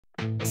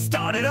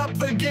Started up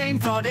the game,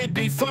 thought it'd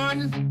be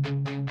fun,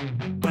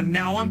 but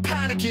now I'm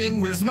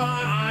panicking with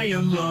my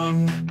iron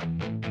lung.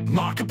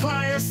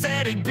 Markiplier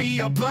said it'd be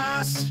a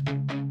blast,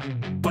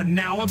 but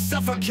now I'm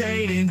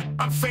suffocating,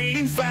 I'm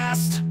fading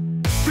fast.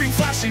 Screen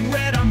flashing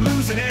red, I'm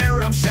losing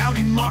air, I'm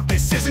shouting, Mark,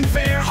 this isn't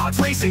fair.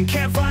 Heart's racing,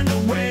 can't find a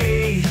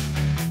way.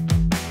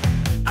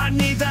 I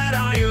need that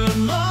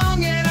iron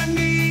lung and I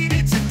need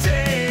it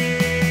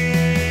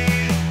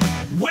today.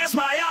 Where's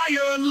my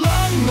iron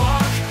lung,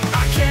 Mark?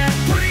 I can't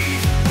breathe.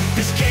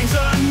 This game's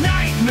a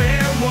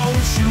nightmare,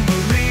 won't you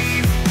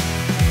believe?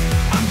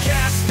 I'm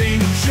gasping,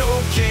 I'm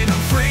choking,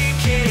 I'm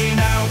freaking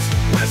out.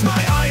 Where's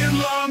my iron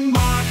lung,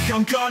 Mark?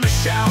 I'm gonna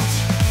shout.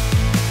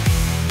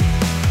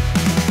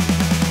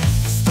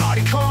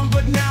 Starting calm,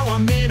 but now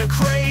I'm in a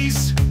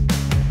craze.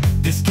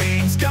 This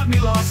game's got me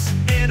lost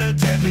in a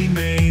deadly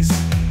maze.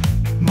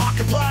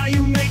 Markiplier,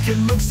 you make it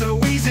look so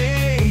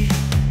easy,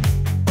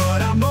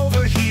 but I'm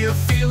over here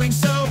feeling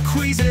so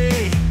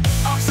queasy.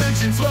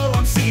 Oxygen's low,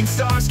 I'm seeing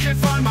stars, can't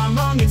find my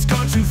lung, it's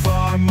gone too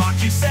far.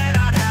 Mark, you said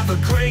I'd have a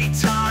great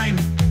time,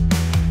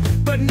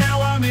 but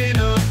now I'm in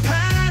a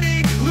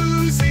panic,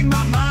 losing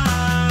my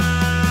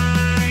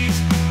mind.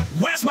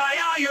 Where's my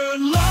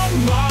iron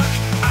lung, Mark?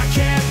 I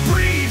can't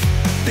breathe.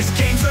 This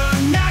game's a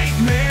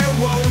nightmare,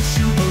 won't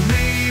you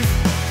believe?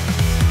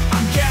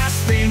 I'm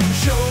gasping, I'm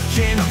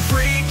choking, I'm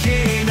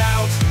freaking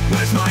out.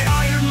 Where's my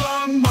iron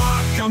lung,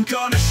 Mark? I'm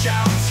gonna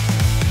shout.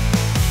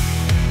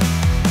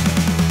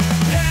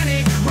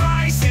 Panic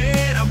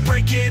rising, I'm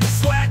breaking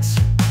sweat.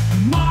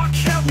 Mark,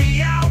 help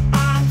me out,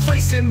 I'm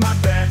placing my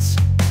bets.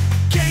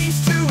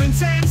 Game's too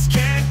intense,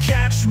 can't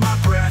catch my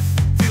breath.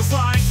 Feels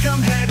like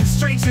I'm headed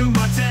straight to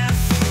my death.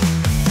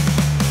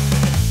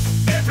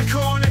 Every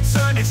corner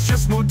turn, it's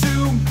just more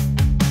doom.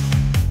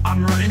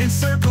 I'm running in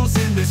circles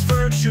in this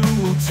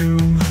virtual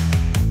tomb.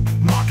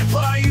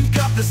 Markiplier, you've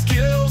got the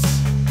skills,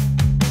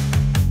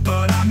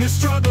 but I'm just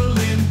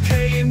struggling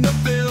paying the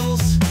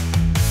bills.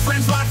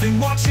 Friends laughing,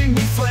 watching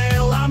me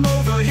flail. I'm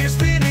over here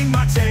spinning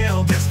my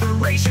tail.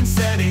 Desperation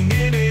setting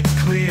in, it's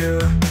clear.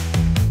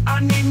 I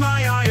need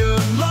my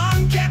iron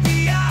lung, get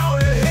me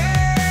out of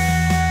here.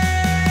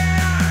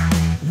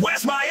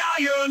 Where's my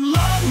iron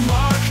lung,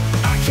 Mark?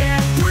 I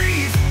can't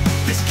breathe.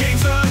 This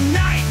game's a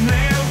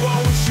nightmare,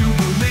 won't you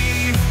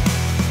believe?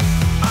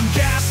 I'm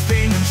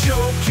gasping, I'm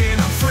choking,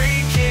 I'm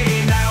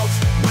freaking out.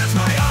 Where's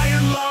my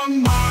iron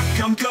lung, Mark?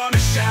 I'm gonna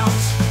shout.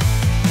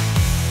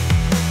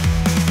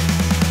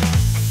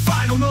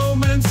 Final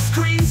moments,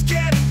 screen's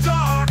getting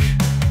dark.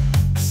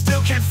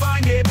 Still can't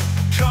find it,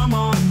 come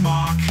on,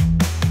 Mark.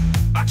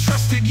 I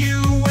trusted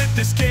you with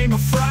this game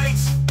of fright.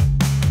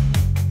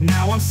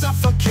 Now I'm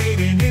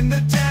suffocating in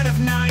the dead of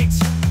night.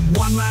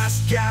 One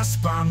last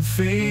gasp, I'm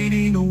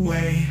fading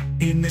away.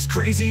 In this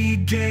crazy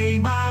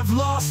game, I've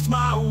lost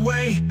my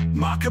way.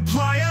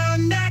 Markiplier,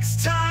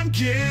 next time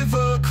give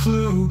a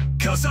clue,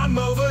 'cause I'm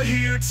over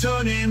here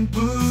turning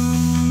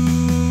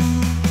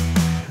blue.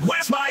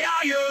 Where's my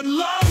iron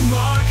lung,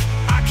 Mark?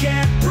 I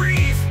can't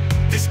breathe.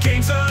 This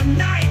game's a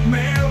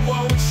nightmare,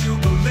 won't you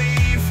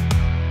believe?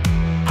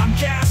 I'm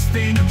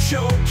gasping, I'm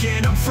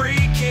choking, I'm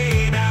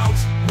freaking out.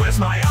 Where's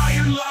my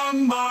iron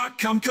lung,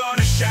 Mark? I'm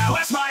gonna shout.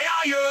 Where's my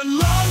iron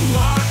lung?